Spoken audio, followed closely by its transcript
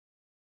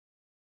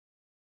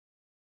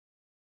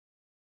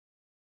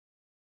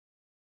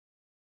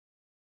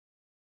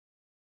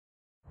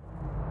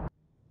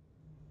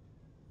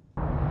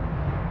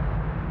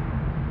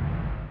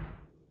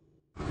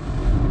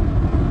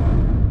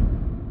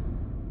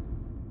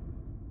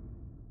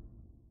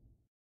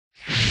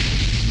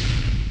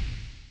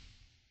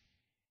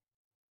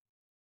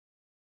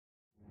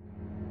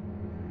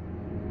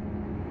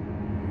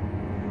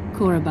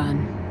Korriban,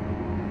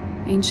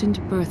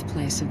 ancient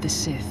birthplace of the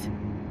Sith.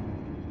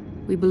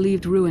 We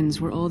believed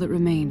ruins were all that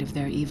remained of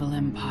their evil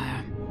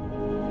empire.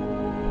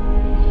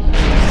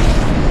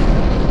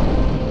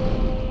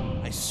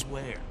 I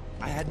swear,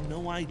 I had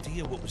no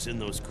idea what was in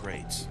those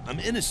crates.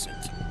 I'm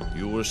innocent.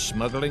 You were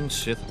smuggling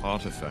Sith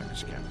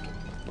artifacts, Captain.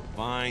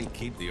 Fine,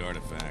 keep the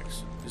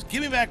artifacts. Just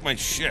give me back my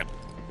ship.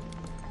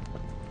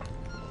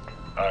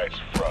 Eyes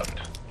front.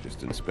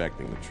 Just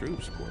inspecting the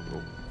troops,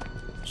 Corporal.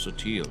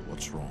 Satele,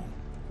 what's wrong?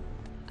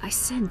 I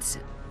sense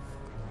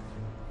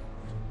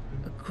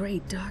a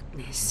great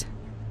darkness.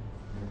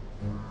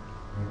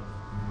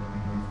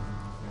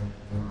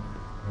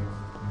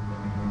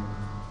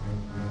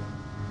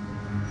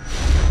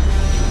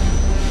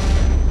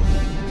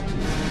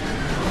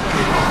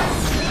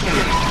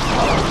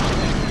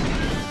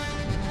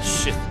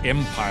 Sith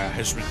Empire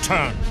has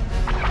returned.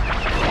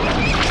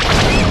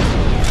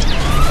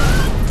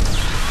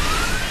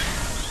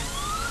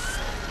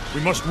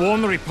 We must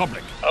warn the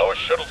Republic. Our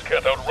shuttles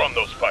can't outrun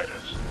those fighters.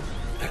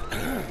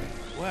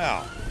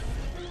 Well,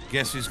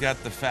 guess who's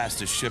got the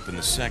fastest ship in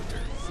the sector?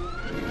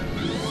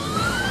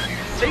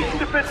 Station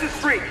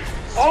defenses breach.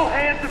 All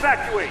hands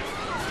evacuate.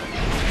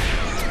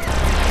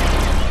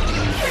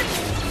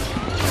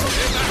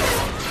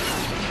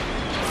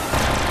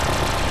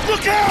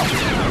 Look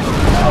out!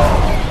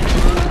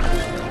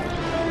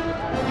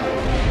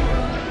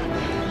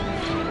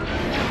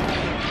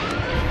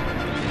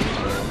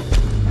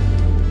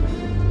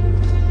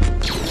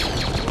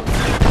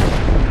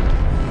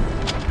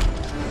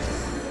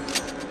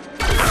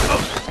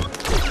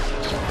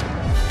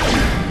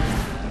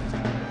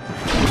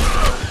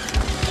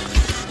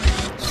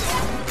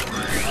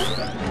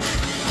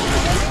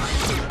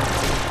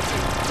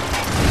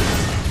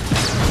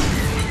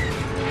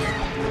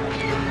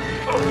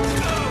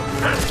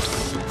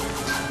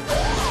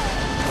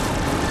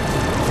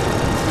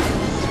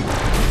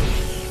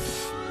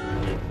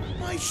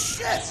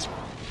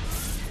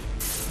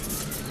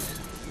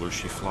 Will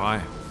she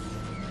fly?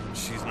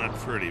 She's not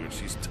pretty, but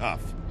she's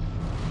tough.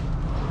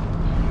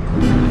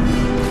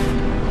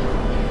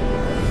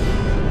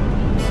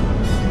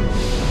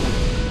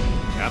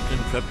 Captain,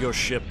 prep your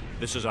ship.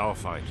 This is our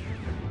fight.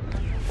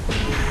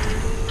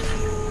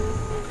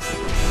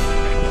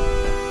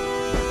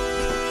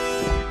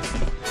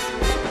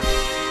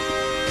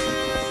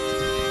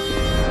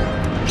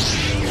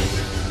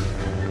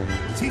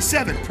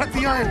 T7, prep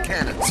the iron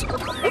cannons!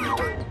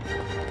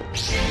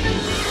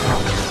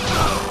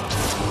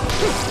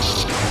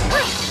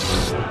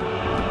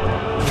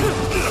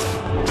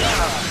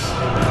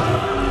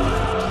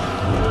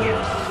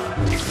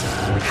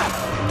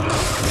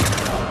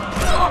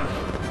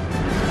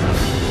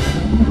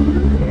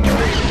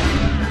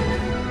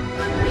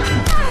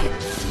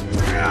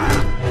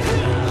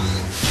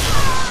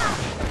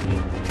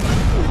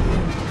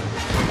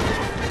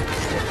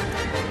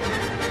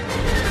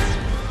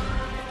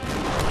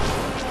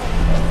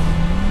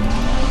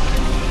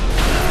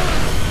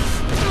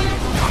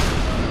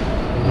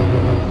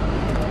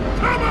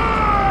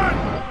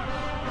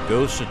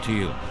 Go,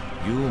 Satele.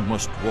 You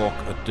must walk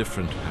a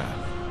different path.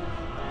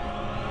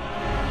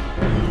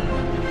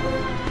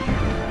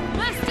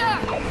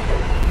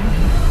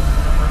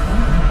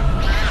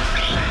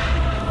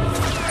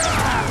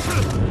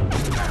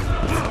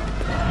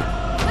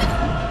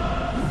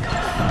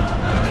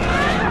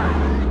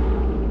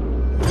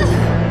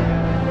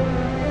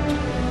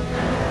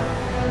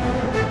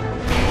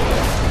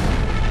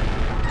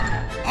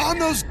 On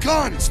those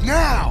guns,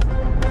 now!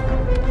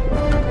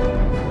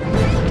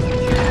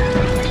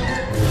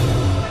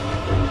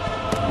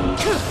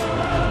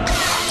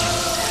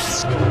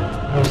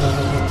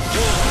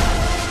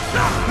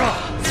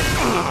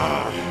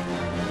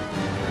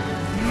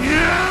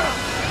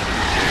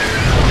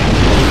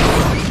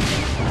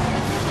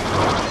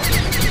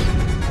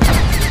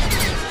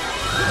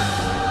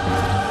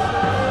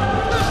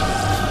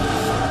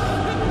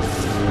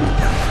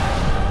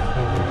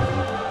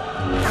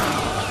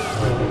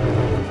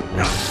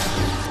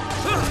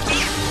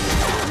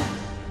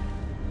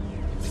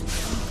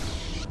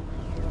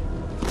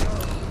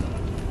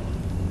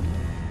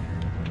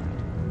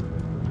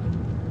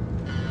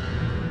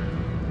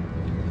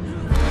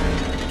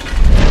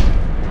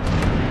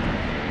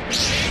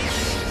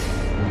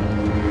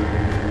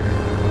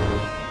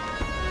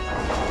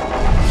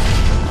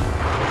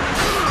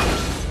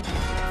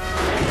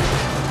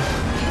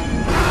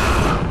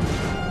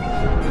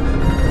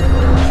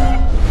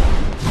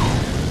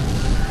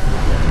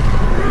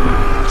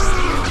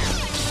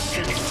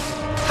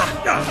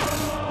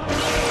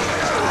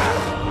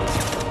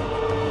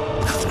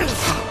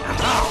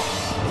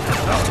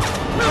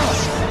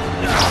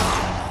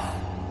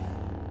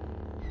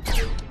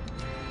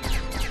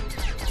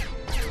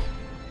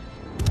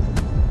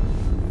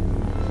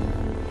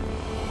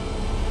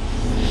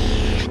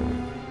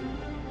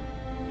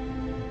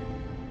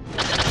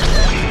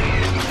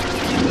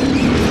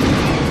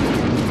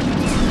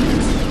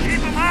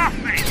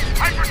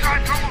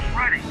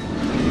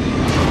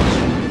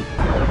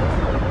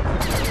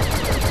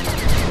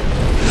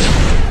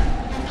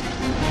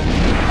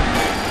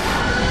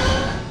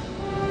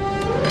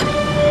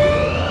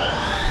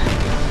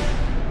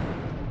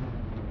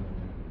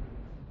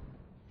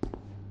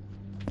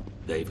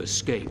 they've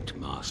escaped,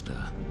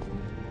 Master.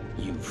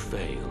 You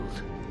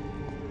failed.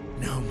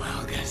 No,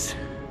 Malgus.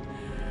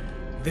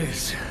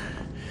 This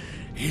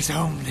is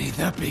only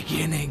the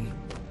beginning.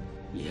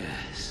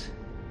 Yes.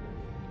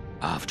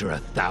 After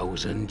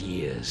 1,000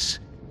 years,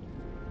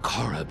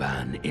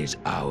 Korriban is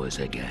ours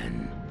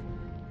again.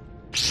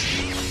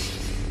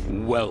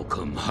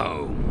 Welcome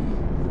home.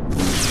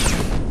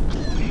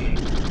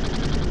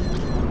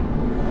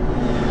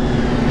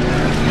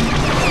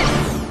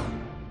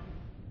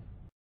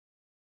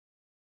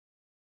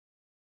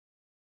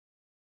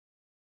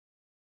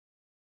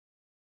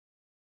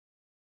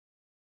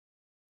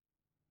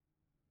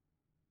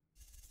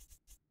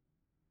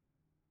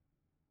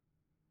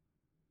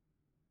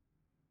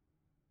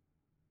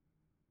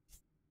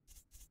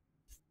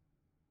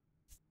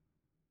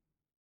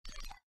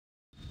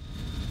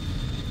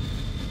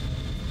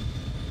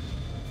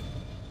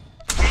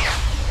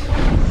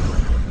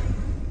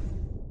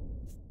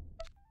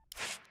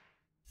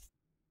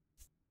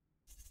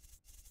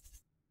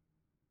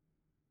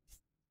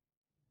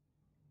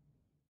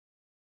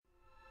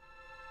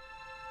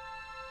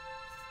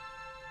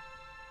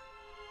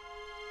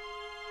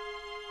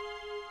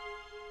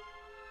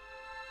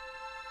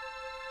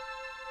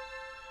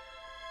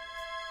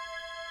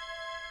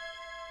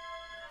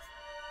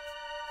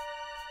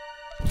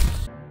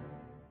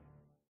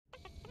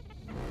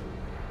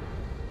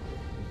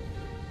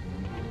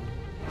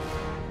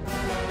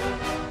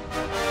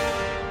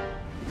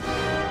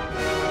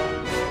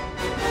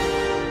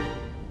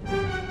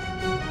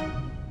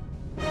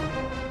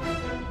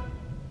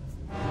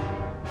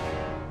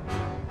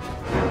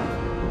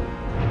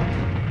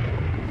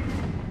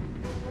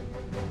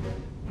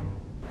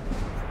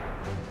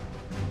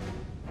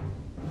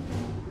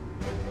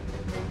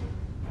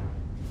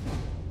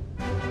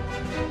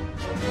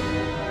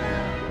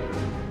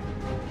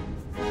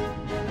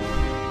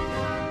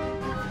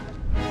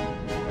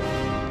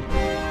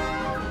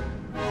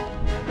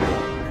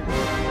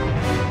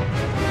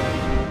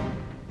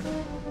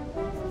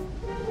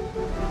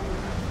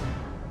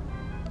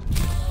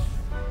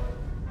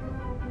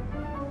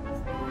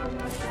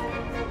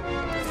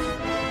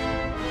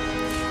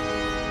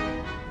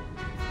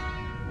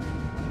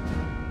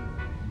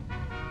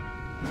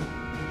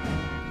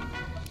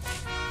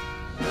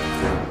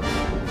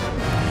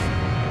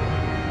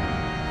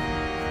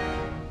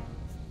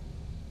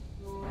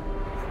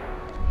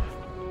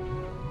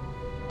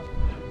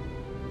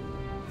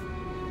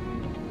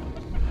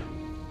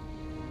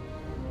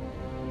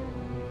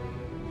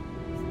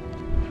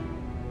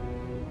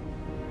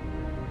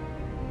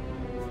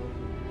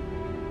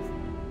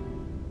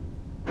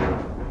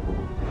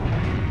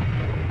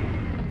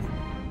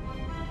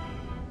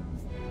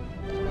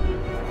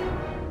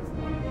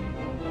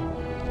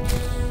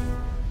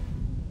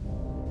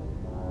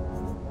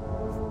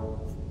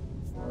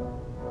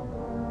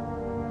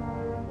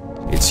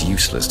 It's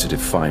useless to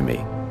defy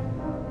me.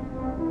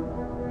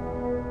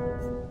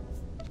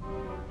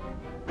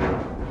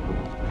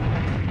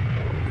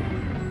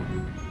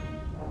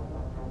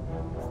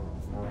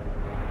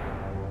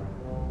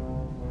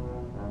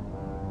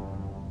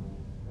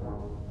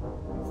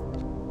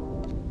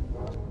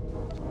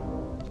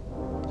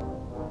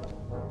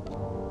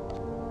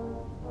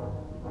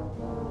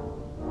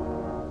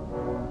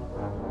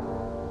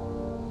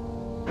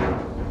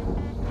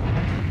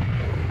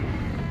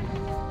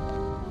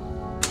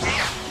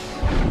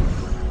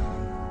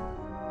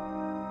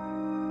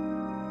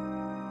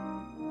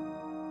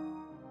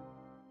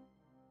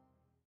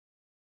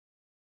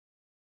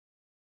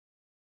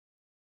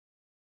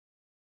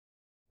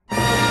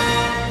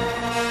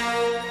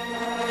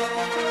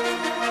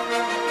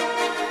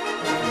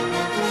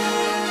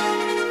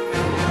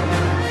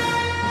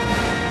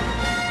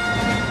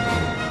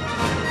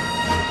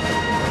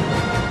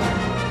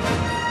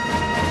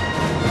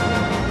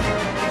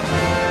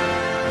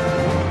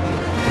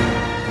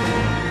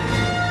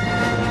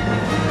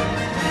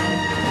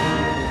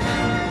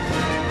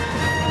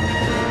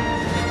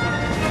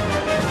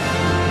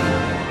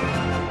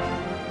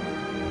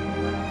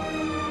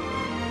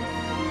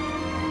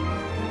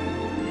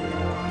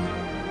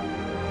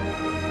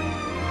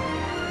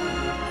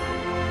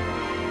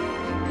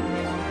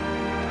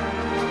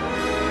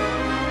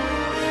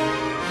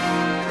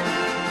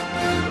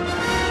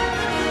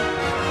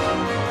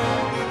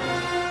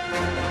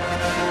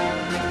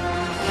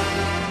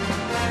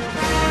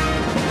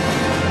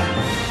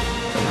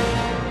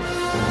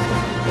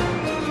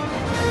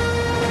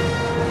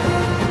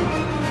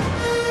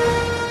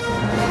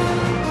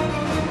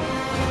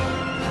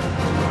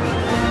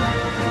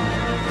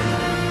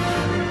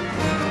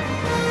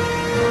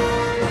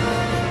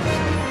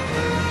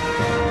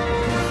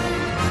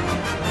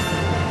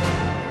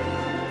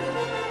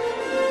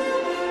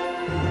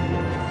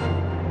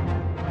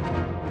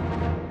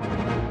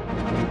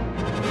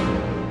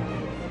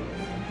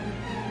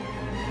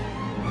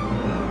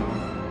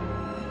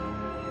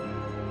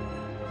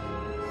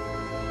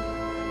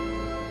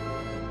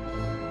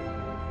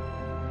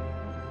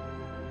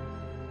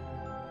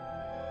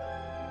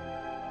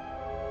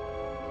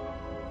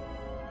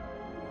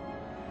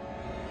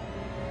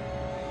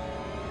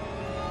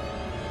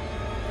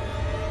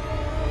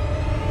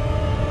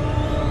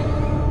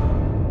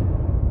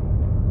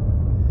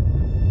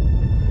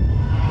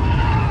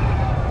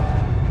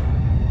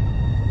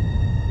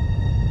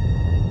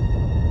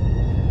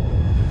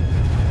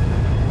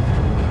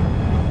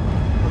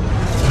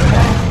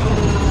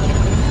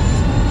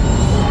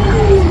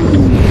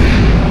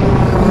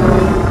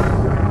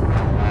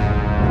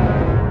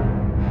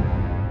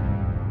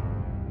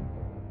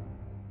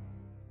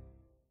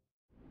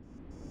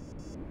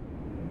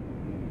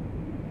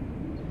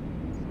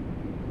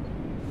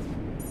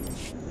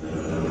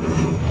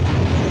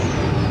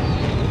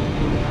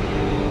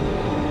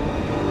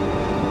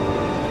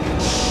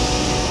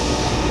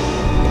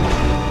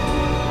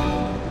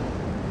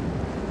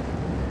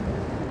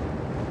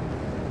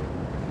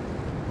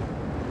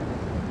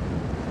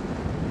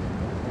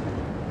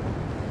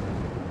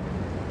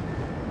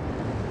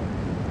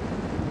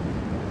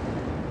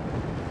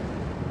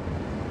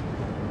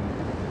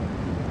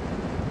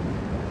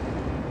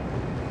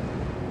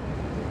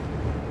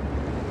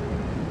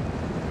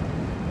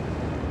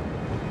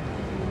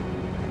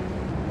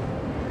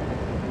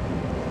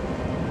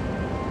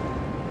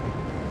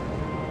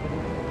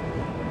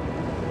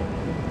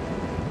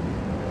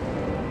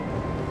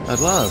 At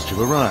last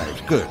you've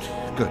arrived. Good,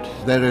 good.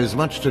 There is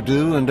much to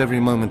do and every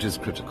moment is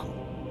critical.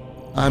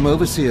 I'm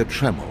Overseer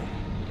Tremel.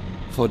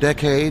 For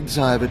decades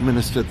I've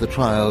administered the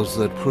trials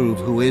that prove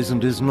who is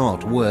and is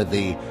not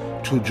worthy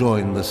to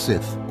join the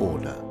Sith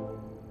Order.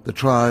 The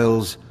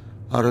trials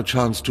are a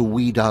chance to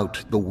weed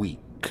out the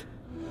weak.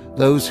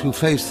 Those who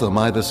face them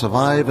either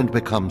survive and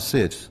become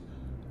Sith,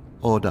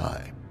 or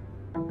die.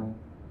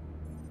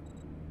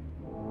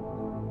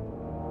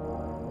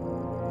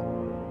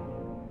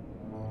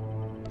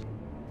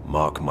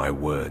 Mark my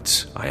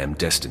words, I am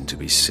destined to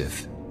be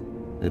Sith.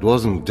 It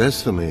wasn't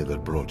destiny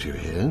that brought you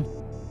here.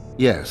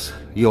 Yes,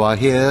 you are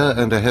here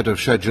and ahead of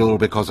schedule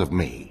because of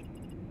me.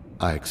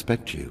 I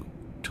expect you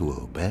to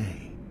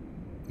obey.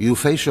 You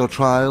face your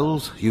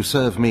trials, you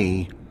serve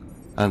me,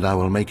 and I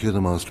will make you the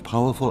most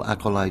powerful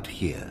acolyte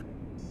here.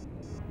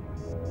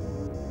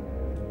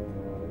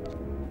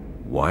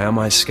 Why am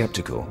I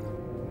skeptical?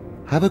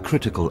 Have a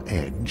critical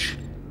edge,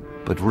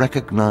 but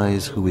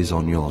recognize who is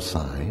on your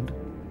side.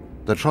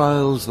 The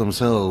trials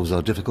themselves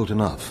are difficult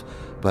enough,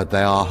 but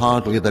they are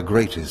hardly the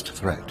greatest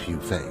threat you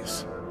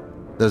face.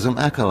 There's an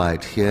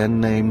acolyte here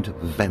named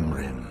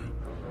Vemrin.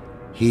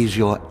 He's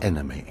your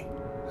enemy,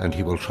 and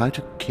he will try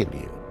to kill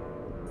you.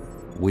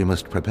 We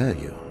must prepare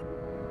you.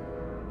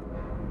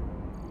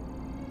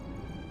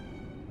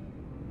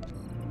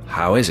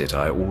 How is it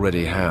I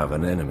already have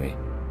an enemy?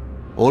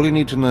 All you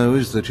need to know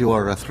is that you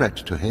are a threat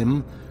to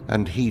him,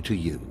 and he to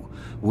you.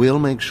 We'll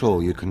make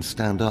sure you can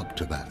stand up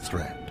to that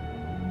threat.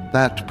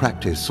 That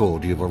practice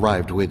sword you've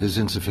arrived with is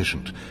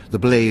insufficient. The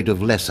blade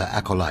of lesser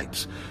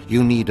acolytes.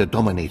 You need a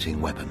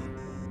dominating weapon.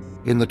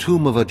 In the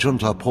tomb of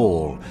Ajunta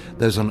Paul,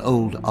 there's an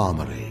old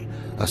armory.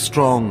 A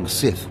strong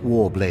Sith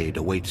warblade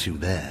awaits you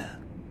there.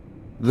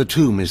 The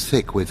tomb is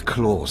thick with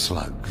claw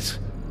slugs.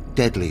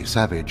 Deadly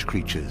savage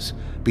creatures.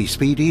 Be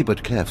speedy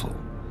but careful.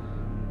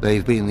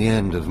 They've been the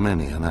end of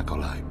many an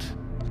acolyte.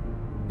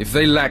 If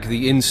they lack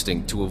the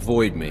instinct to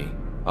avoid me,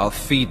 I'll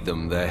feed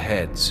them their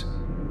heads.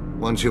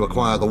 Once you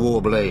acquire the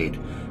warblade,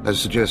 I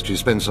suggest you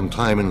spend some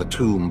time in the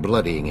tomb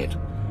bloodying it.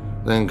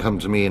 Then come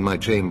to me in my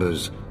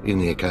chambers in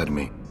the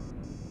academy.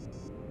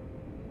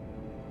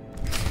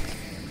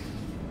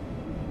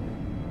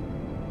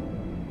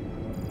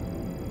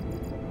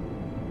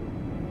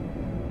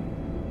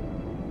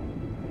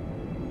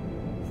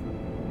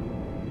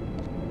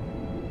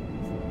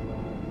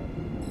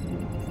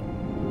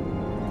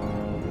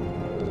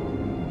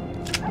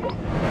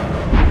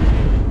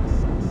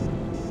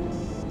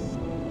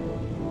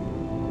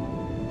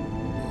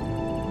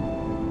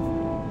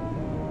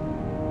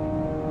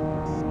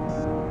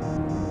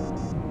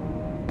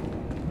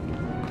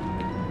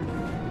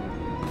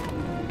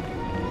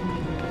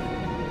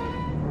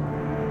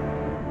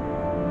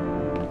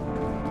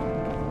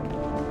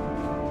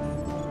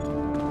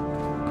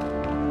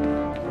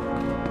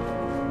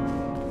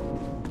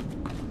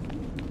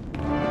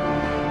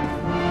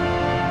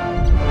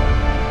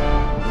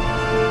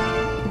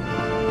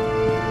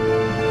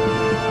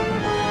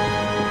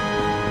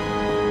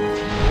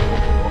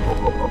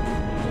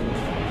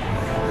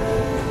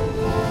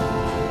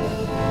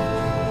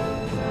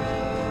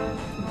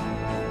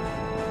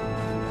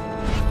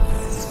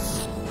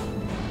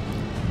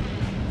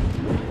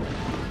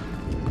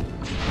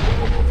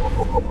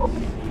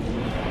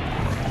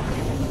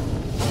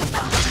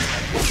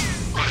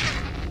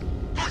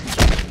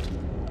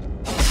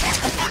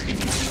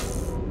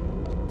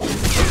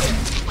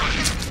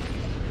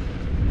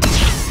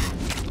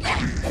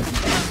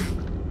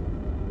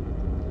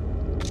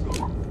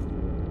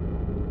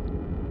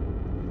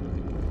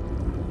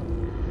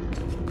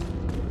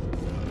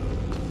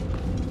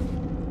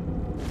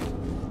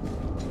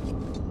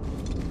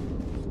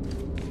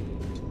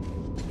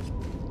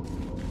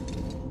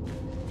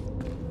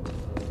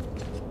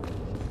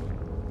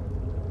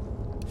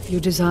 You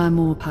desire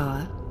more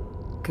power?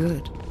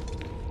 Good.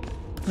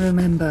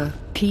 Remember,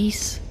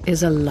 peace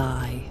is a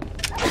lie.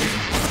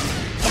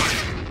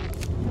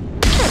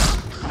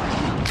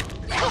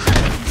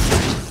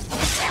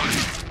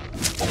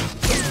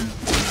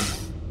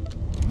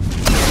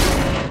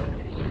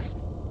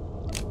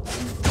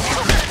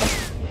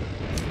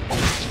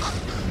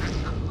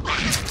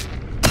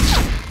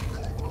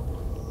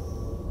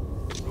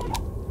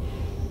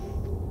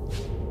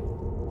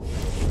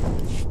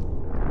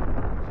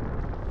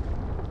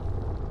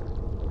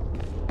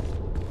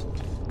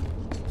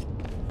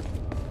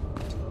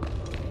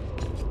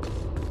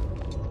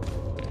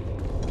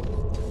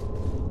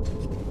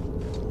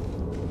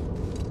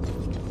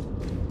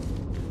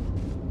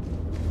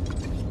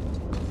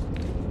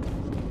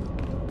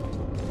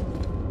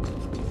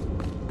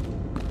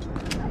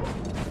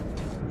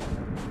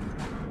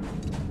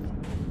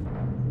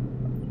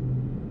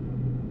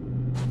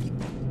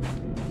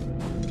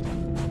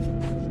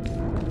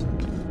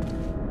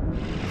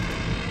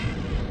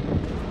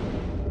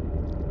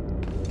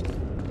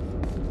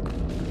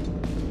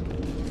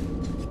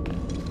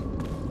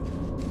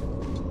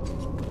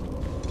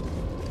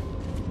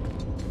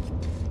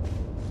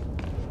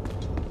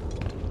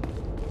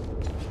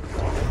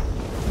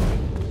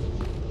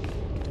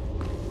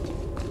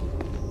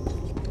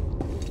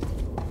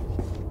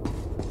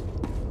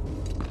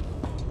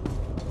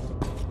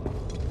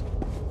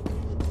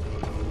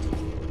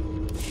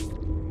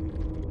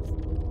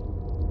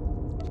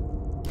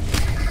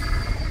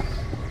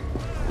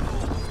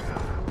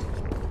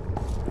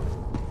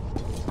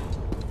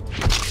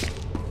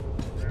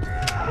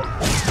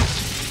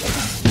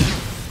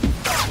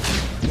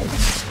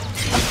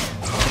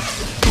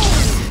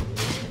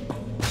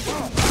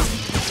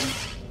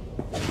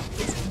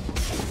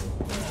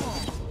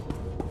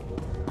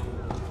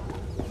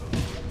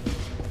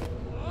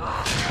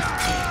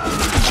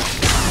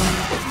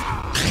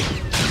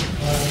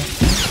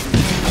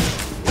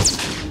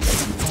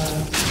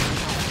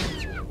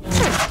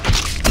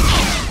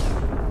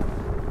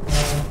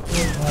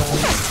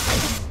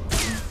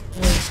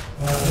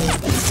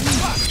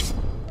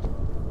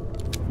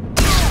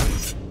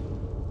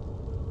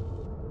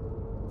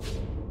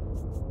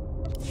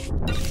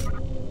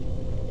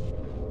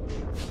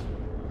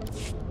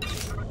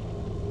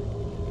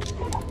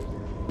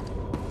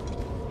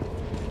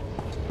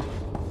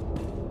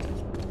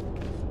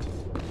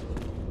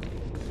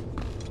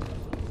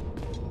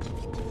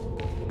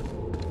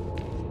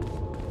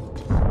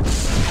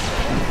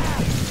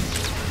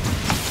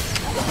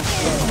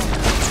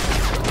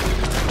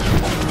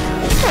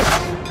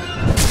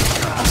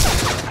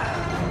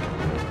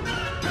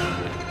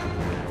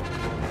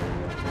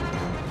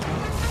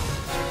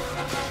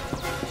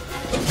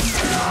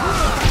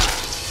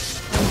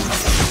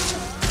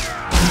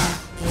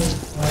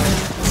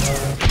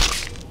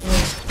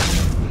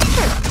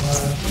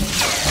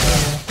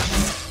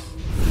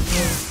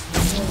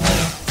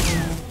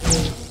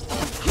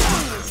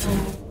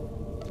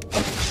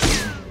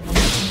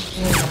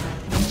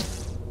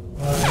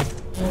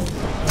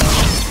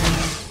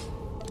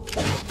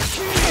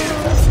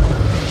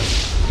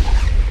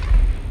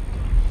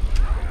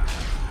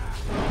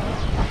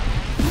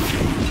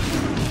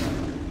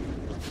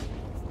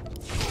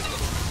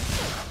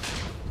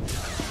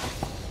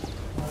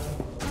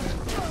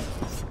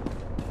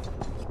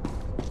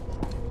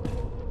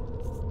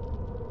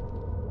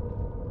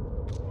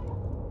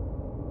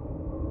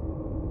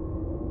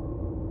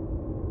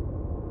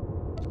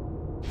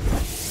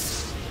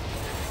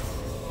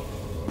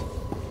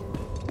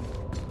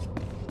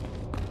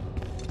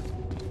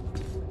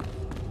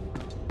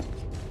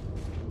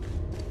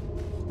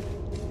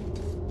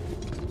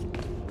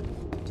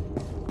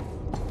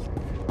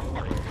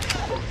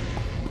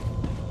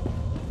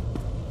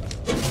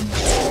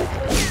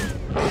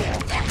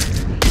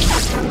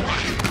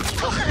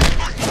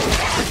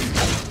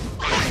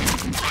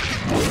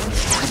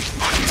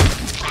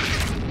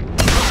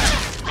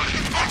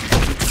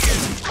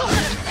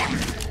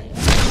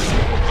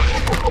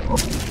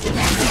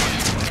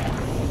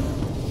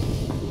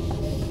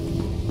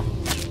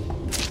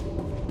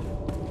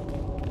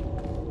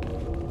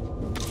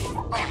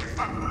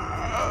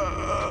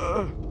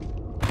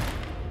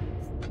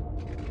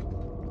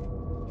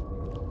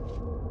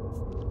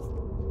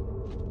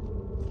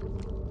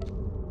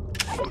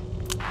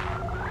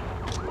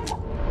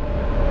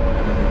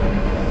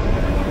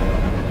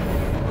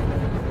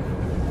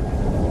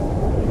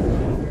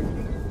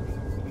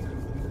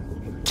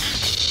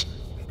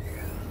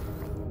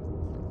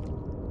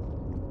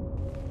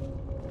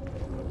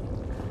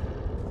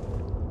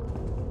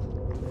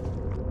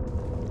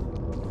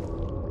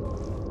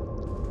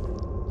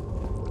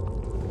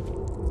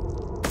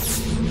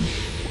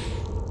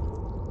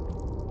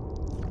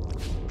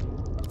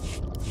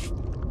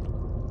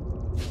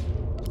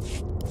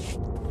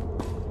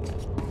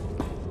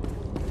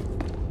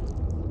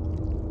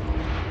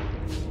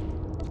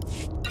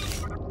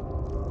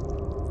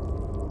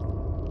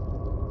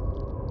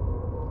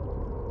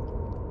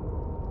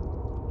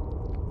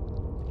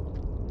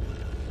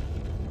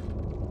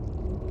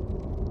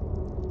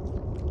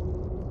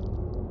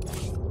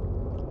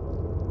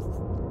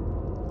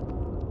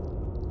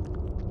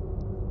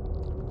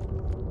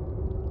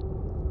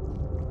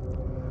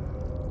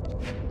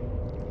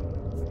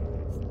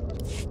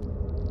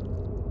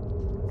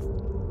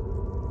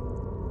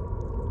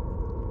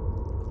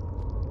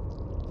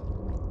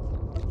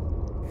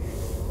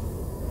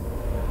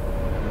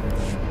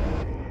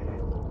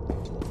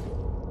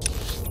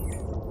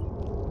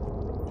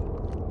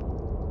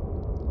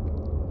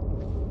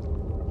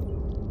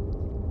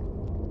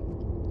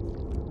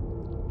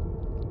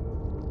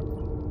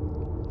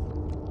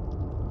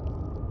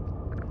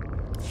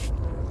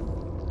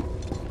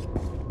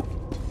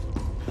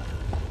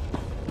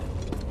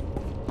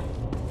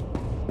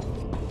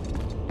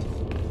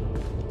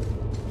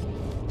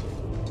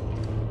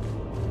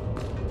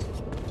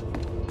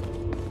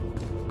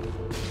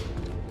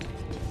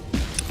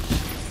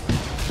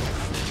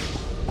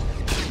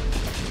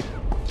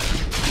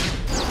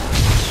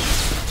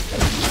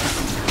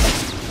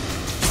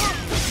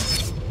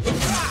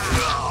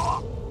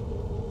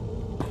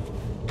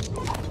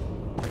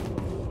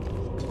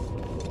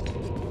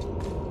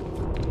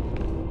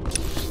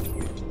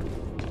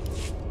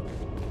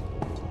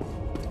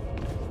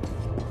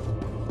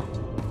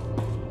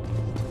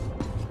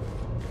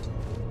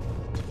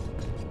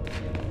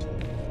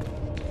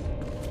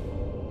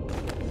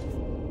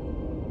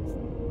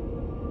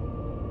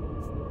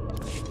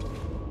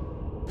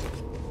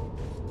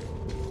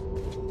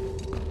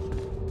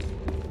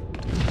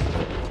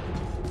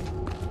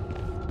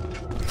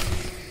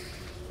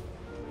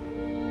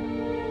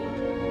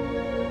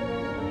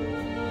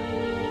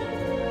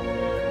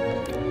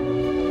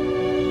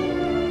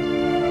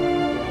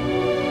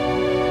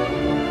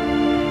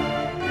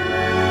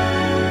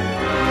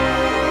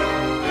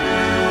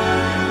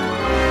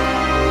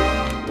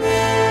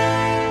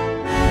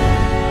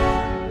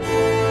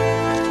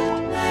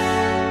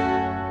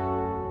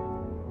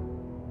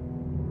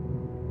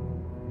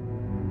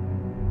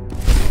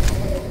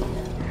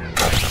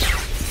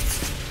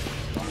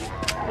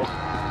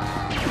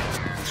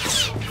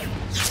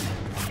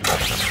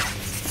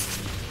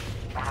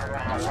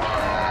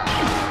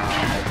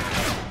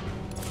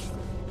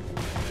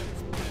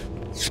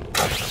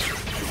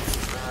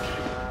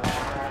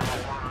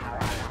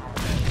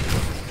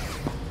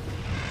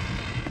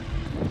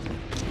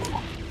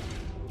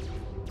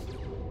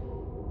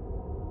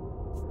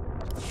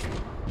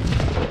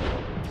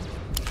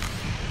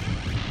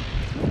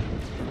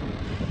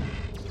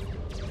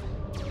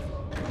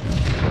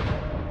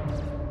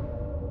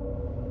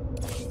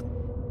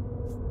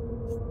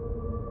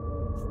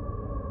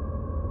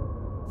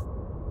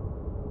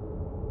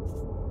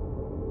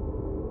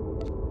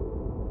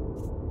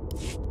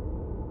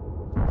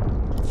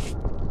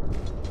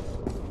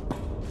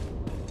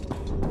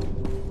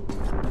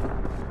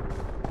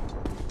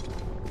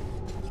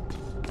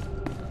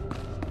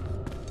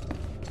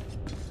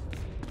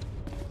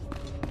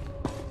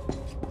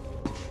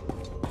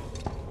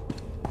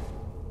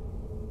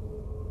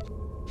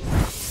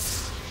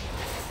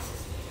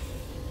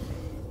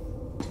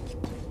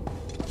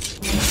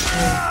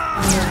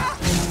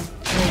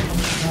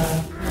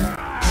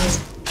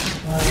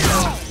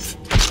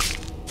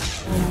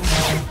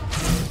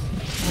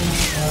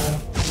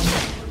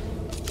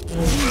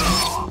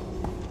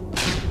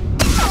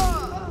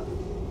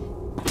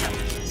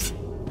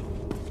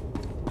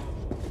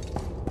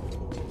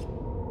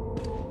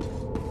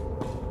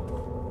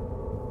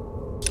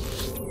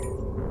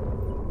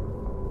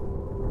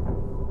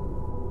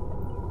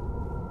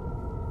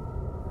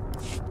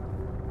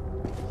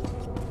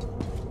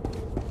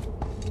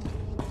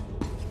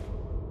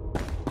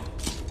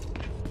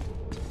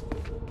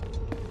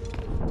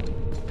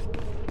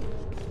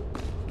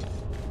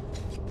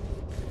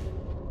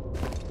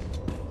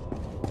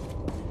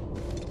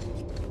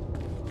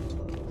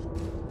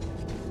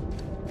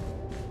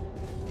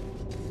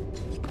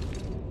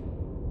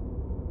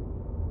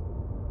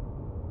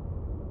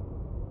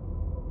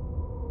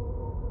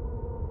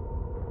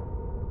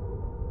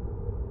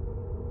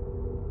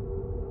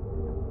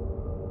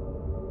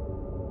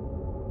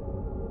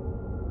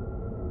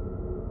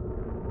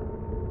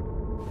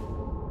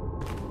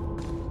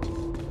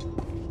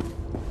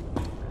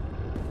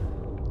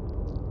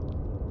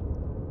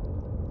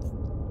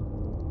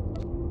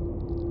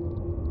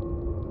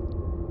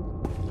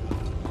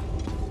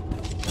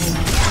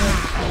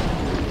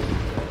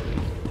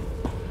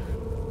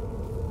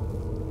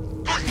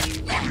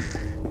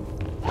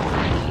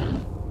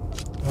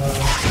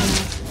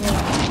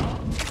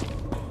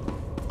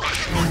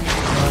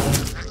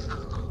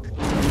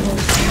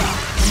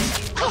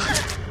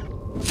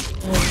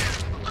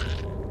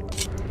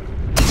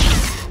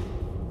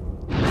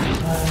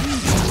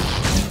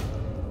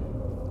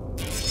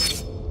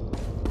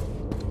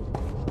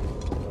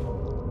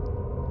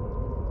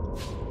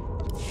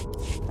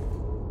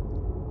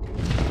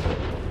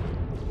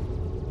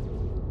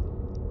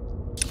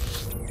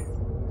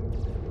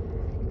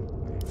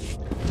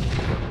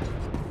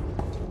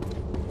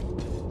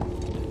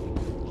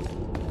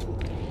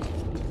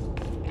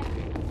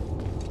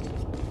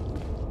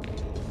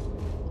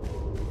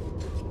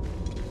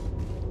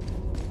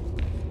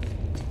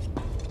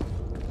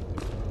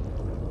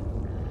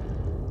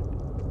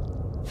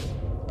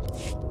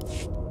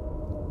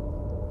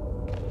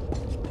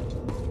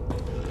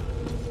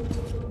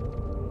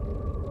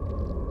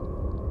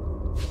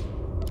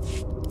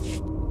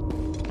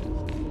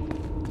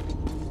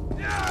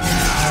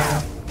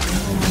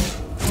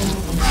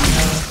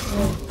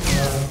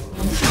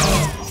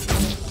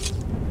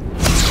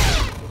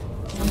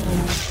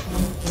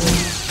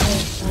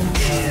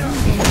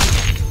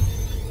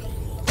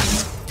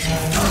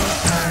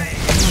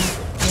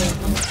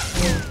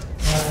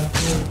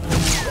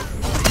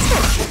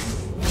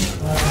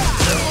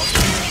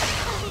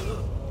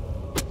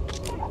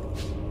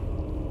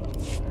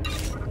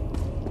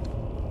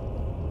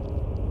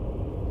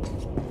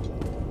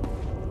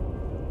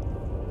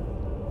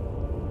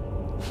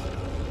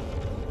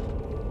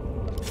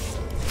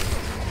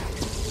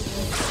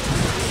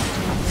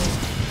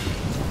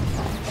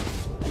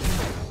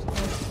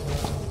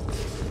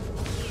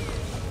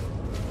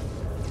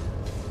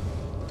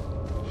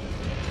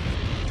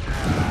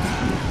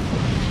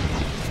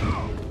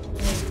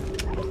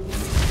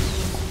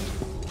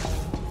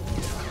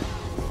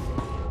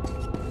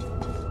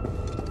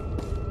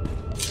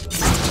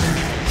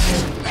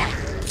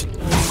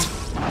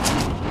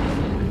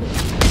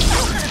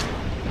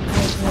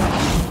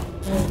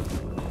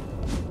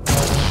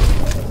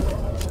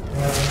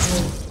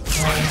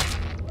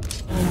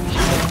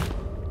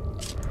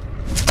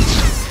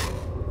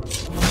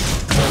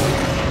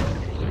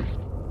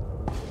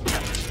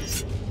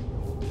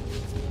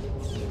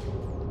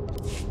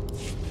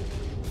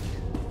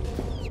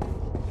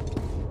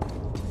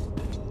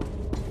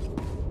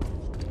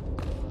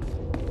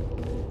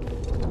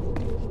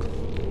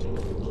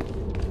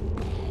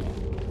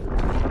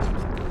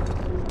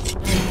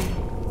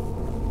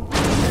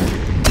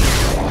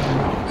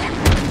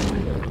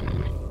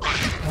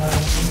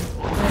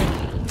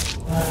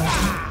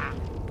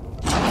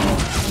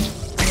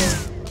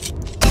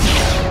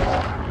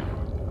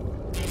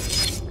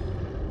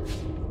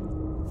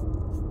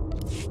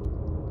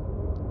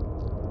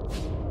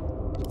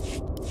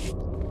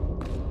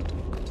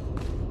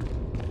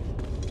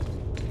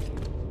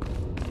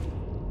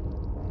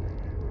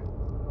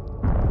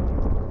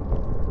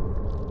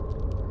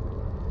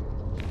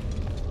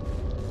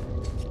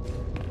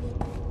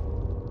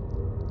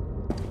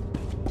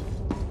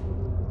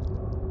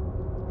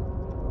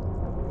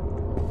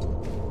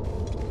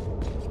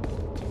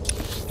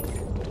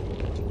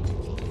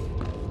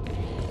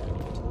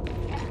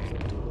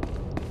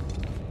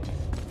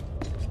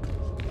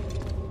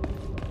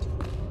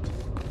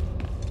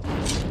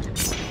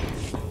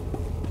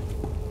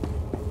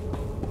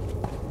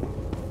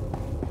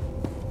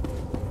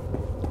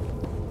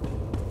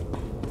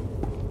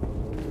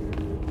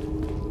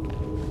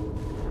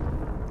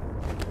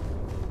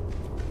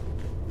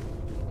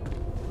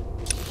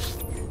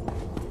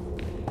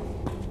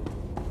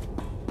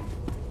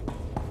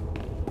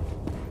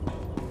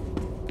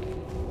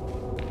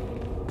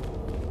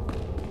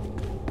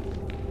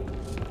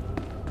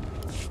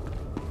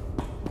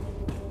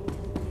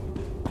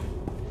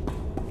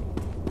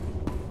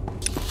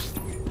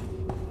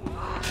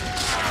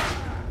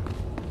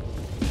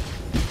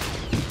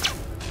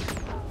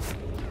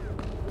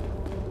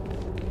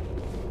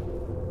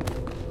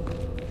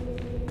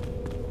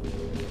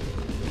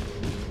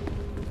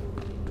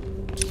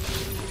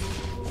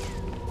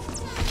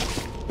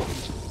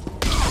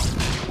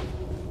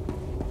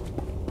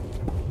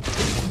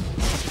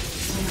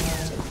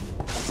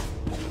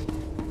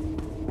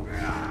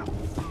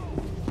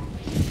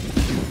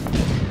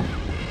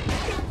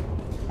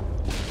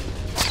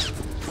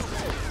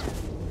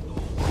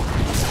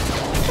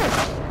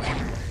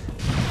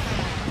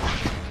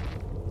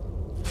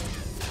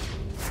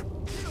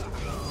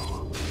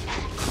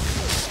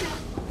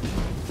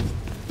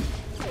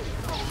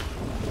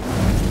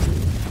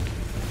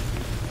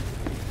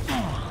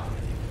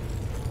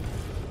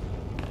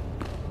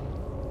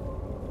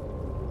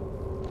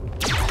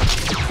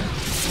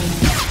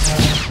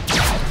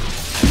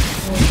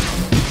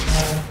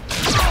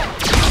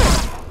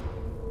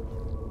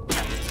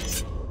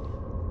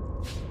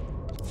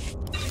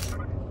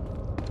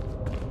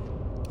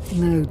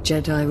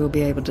 Jedi will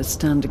be able to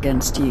stand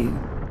against you.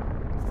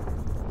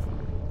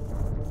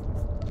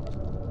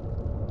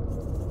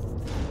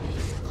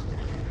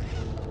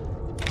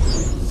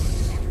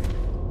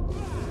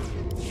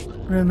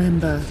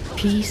 Remember,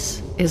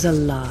 peace is a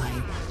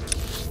lie.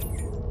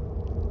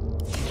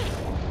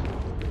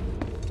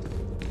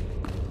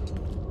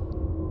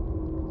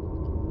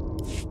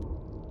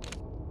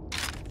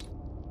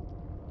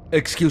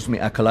 Excuse me,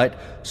 Acolyte.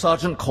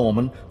 Sergeant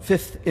Corman,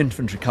 5th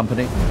Infantry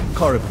Company,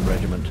 Korriban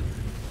Regiment.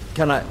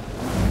 Can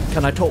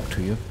I talk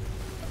to you?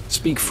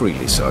 Speak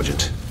freely,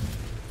 Sergeant.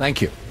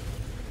 Thank you.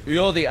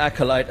 You're the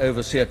Acolyte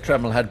Overseer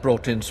Tremel had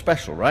brought in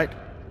special, right?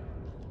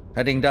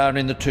 Heading down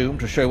in the tomb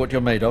to show what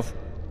you're made of?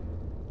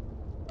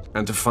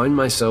 And to find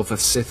myself a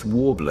Sith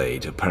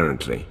Warblade,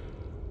 apparently.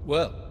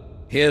 Well,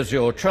 here's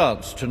your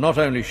chance to not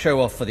only show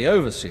off for the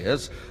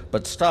Overseers,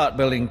 but start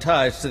building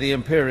ties to the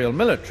Imperial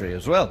military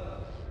as well.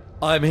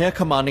 I'm here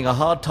commanding a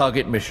hard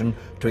target mission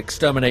to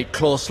exterminate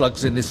claw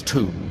slugs in this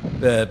tomb.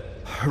 They're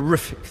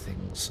horrific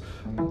things.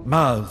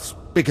 Mouths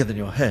bigger than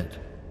your head.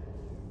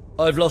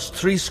 I've lost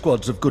 3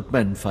 squads of good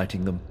men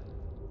fighting them.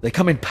 They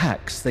come in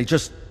packs.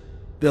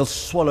 They'll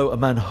swallow a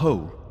man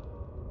whole.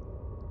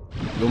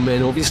 Your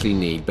men obviously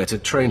need better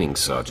training,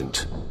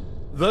 Sergeant.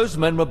 Those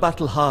men were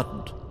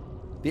battle-hardened.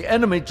 The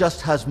enemy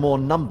just has more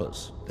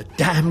numbers. The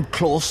damn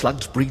claw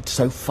slugs breed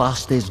so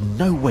fast there's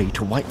no way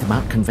to wipe them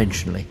out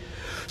conventionally.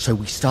 So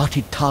we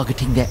started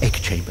targeting their egg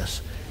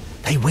chambers.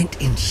 They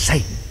went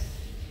insane.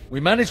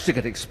 We managed to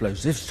get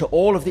explosives to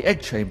all of the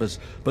egg chambers,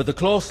 but the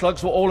claw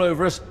slugs were all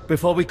over us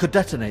before we could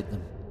detonate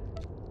them.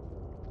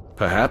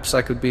 Perhaps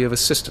I could be of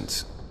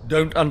assistance.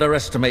 Don't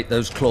underestimate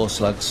those claw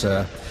slugs,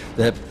 sir.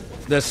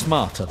 They're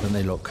smarter than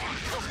they look.